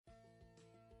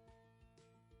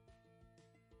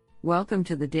Welcome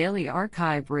to the Daily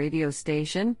Archive radio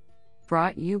station,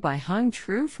 brought you by Hung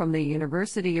Tru from the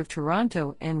University of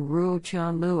Toronto and Ruo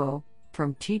Chan Luo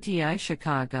from TTI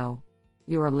Chicago.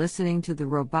 You are listening to the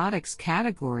robotics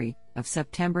category of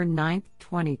September 9,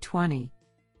 2020.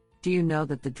 Do you know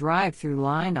that the drive-through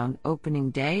line on opening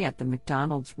day at the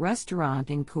McDonald's restaurant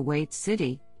in Kuwait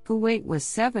City, Kuwait was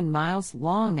 7 miles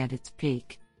long at its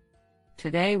peak?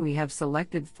 Today we have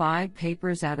selected 5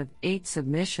 papers out of 8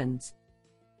 submissions.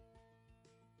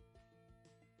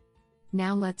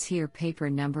 Now let's hear paper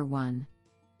number 1.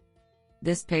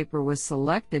 This paper was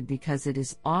selected because it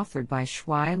is authored by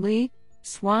Shuai Li,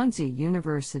 Swansea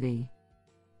University.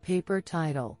 Paper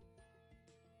title: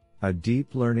 A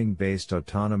deep learning-based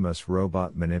autonomous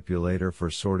robot manipulator for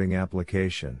sorting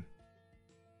application.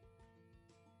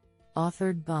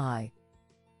 Authored by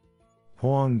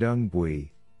Huangdong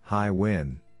Bui, Hai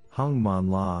Win, Hungman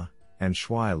La, and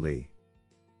Shuai Li.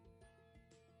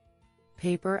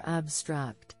 Paper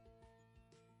abstract: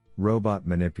 Robot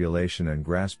manipulation and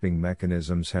grasping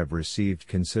mechanisms have received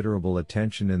considerable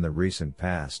attention in the recent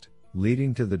past,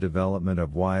 leading to the development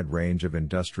of a wide range of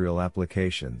industrial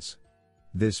applications.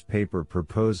 This paper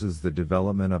proposes the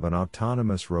development of an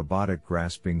autonomous robotic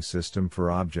grasping system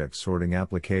for object sorting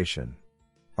application.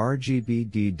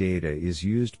 RGBD data is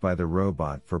used by the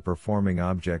robot for performing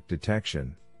object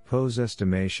detection, pose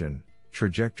estimation,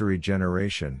 trajectory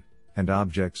generation, and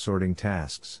object sorting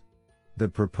tasks. The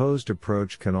proposed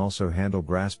approach can also handle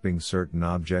grasping certain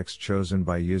objects chosen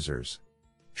by users.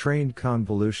 Trained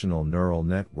convolutional neural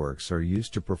networks are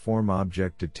used to perform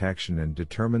object detection and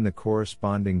determine the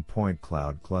corresponding point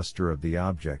cloud cluster of the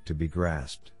object to be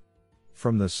grasped.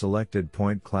 From the selected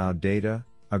point cloud data,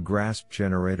 a grasp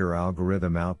generator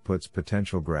algorithm outputs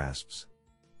potential grasps.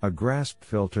 A grasp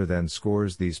filter then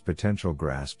scores these potential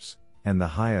grasps, and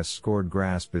the highest scored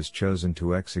grasp is chosen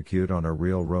to execute on a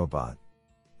real robot.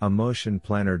 A motion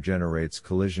planner generates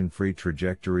collision-free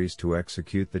trajectories to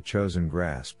execute the chosen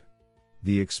grasp.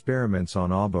 The experiments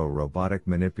on AUBO robotic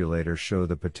manipulator show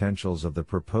the potentials of the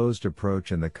proposed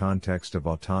approach in the context of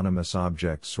autonomous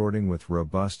object sorting with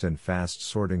robust and fast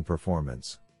sorting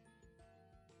performance.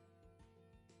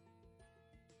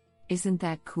 Isn't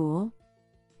that cool?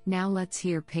 Now let's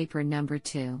hear paper number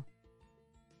 2.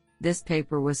 This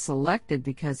paper was selected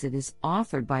because it is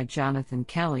authored by Jonathan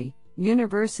Kelly,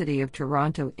 University of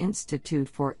Toronto Institute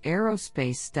for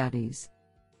Aerospace Studies.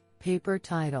 Paper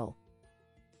title: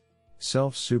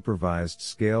 Self-supervised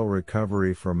scale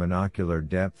recovery for monocular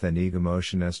depth and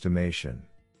egomotion estimation.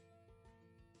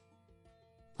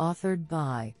 Authored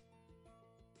by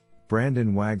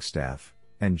Brandon Wagstaff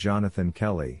and Jonathan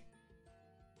Kelly.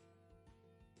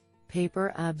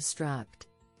 Paper abstract: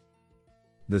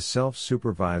 The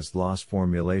self-supervised loss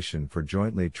formulation for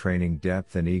jointly training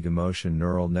depth and egomotion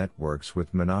neural networks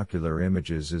with monocular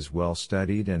images is well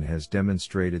studied and has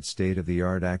demonstrated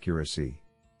state-of-the-art accuracy.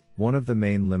 One of the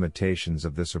main limitations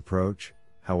of this approach,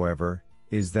 however,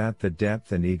 is that the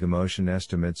depth and egomotion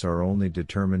estimates are only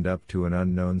determined up to an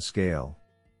unknown scale.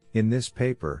 In this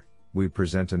paper, we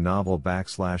present a novel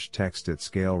 \text at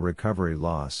scale recovery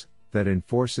loss that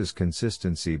enforces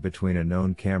consistency between a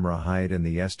known camera height and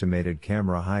the estimated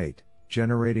camera height,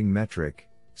 generating metric,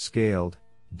 scaled,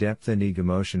 depth and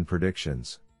egomotion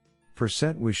predictions.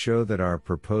 We show that our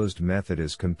proposed method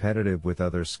is competitive with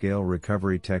other scale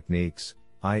recovery techniques,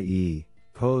 i.e.,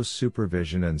 pose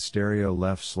supervision and stereo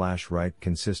left/right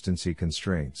consistency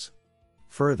constraints.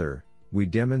 Further, we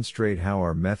demonstrate how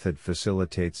our method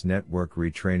facilitates network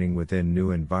retraining within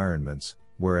new environments,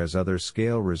 whereas other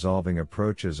scale resolving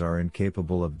approaches are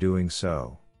incapable of doing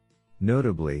so.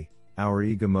 Notably, our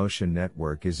egomotion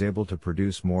network is able to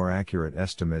produce more accurate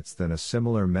estimates than a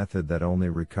similar method that only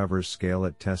recovers scale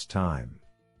at test time.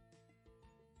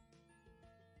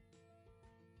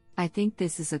 I think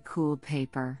this is a cool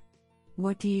paper.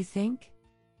 What do you think?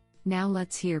 Now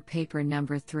let's hear paper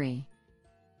number 3.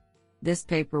 This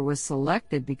paper was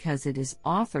selected because it is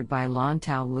authored by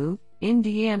Lantao Lu,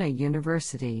 Indiana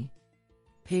University.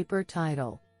 Paper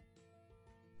title: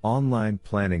 Online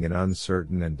planning an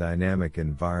uncertain and dynamic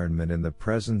environment in the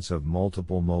presence of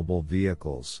multiple mobile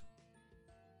vehicles.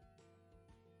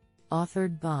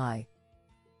 Authored by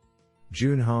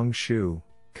Junhong Xu,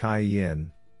 Kai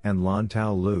Yin, and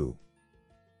Lantao Lu.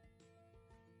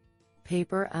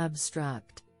 Paper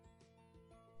abstract: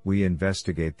 We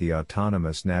investigate the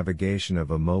autonomous navigation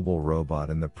of a mobile robot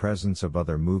in the presence of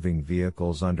other moving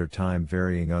vehicles under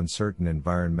time-varying uncertain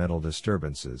environmental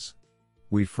disturbances.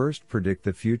 We first predict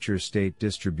the future state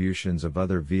distributions of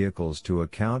other vehicles to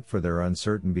account for their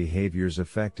uncertain behaviors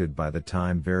affected by the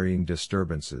time-varying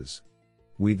disturbances.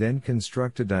 We then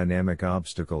construct a dynamic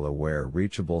obstacle-aware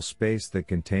reachable space that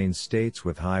contains states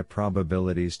with high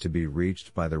probabilities to be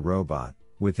reached by the robot,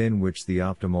 within which the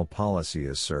optimal policy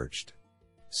is searched.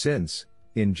 Since,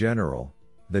 in general,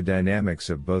 the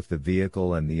dynamics of both the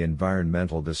vehicle and the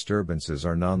environmental disturbances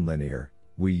are nonlinear,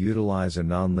 we utilize a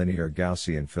nonlinear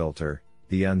Gaussian filter,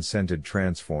 the unscented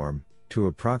transform, to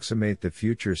approximate the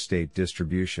future state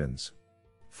distributions.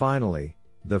 Finally,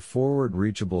 the forward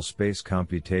reachable space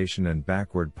computation and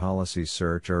backward policy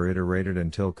search are iterated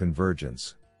until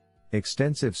convergence.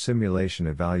 Extensive simulation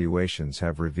evaluations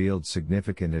have revealed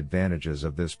significant advantages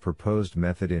of this proposed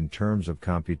method in terms of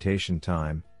computation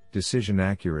time, decision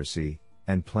accuracy,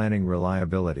 and planning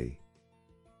reliability.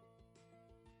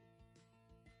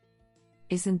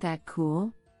 Isn't that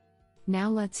cool? Now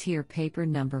let's hear paper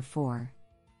number 4.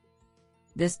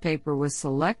 This paper was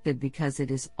selected because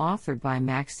it is authored by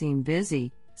Maxime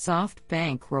Bizzi,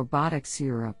 SoftBank Robotics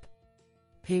Europe.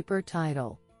 Paper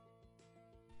title: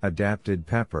 Adapted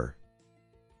Pepper.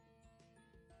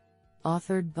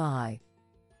 Authored by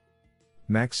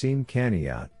Maxime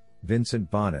Caniot, Vincent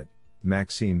Bonnet,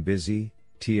 Maxime Bizzi,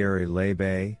 Thierry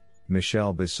Lebe,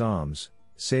 Michel Bissams,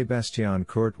 Sébastien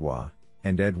Courtois,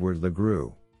 and Edward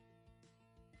Legros.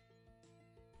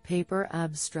 Paper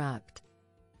abstract: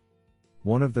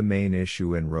 One of the main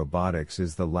issues in robotics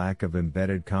is the lack of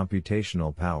embedded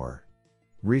computational power.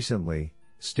 Recently,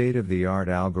 state-of-the-art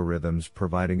algorithms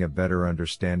providing a better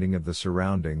understanding of the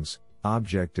surroundings,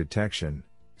 object detection,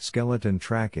 skeleton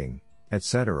tracking,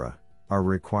 etc., are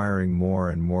requiring more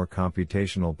and more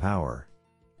computational power.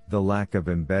 The lack of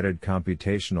embedded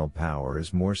computational power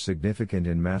is more significant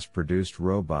in mass-produced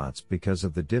robots because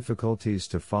of the difficulties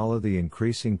to follow the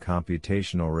increasing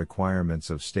computational requirements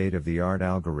of state-of-the-art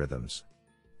algorithms.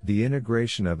 The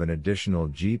integration of an additional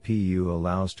GPU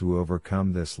allows to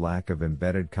overcome this lack of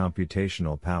embedded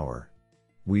computational power.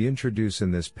 We introduce in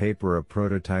this paper a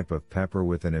prototype of Pepper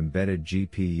with an embedded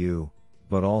GPU,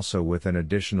 but also with an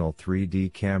additional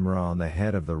 3D camera on the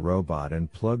head of the robot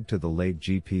and plugged to the late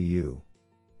GPU.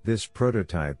 This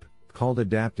prototype, called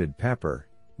Adapted Pepper,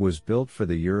 was built for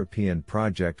the European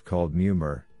project called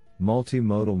MUMER,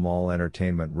 Multimodal Mall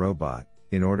Entertainment Robot,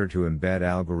 in order to embed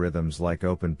algorithms like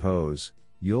OpenPose,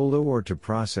 YOLO, or to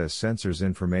process sensors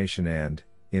information and,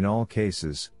 in all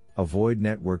cases, avoid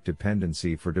network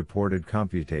dependency for deported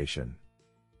computation.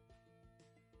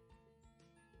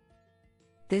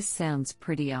 This sounds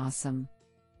pretty awesome.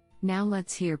 Now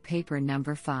let's hear paper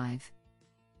number 5.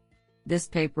 This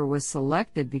paper was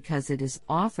selected because it is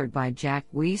authored by Jack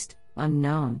Wiest,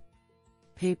 unknown.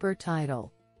 Paper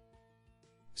title: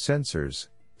 Sensors,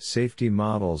 Safety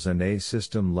Models and a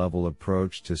System-Level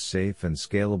Approach to Safe and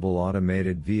Scalable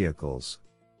Automated Vehicles.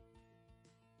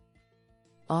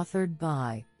 Authored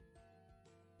by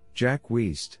Jack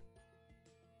Wiest.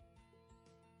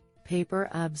 Paper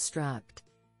abstract: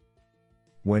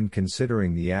 When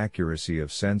considering the accuracy of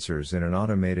sensors in an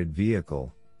automated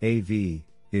vehicle, AV,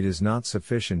 it is not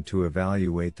sufficient to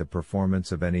evaluate the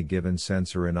performance of any given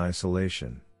sensor in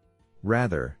isolation.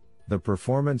 Rather, the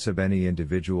performance of any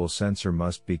individual sensor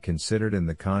must be considered in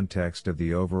the context of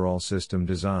the overall system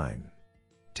design.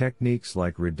 Techniques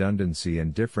like redundancy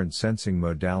and different sensing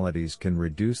modalities can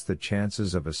reduce the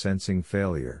chances of a sensing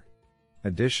failure.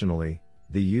 Additionally,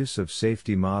 the use of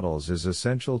safety models is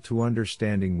essential to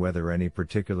understanding whether any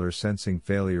particular sensing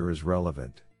failure is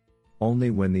relevant.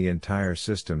 Only when the entire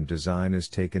system design is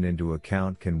taken into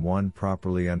account can one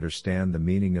properly understand the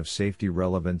meaning of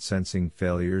safety-relevant sensing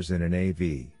failures in an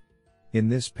AV. In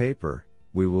this paper,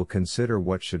 we will consider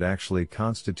what should actually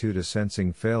constitute a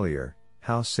sensing failure,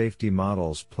 how safety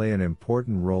models play an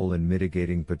important role in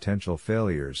mitigating potential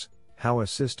failures, how a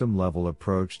system-level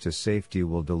approach to safety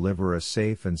will deliver a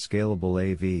safe and scalable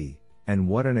AV, and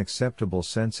what an acceptable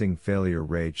sensing failure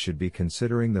rate should be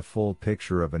considering the full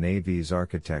picture of an AV's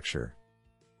architecture.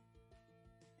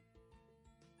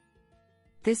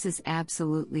 This is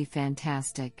absolutely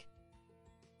fantastic.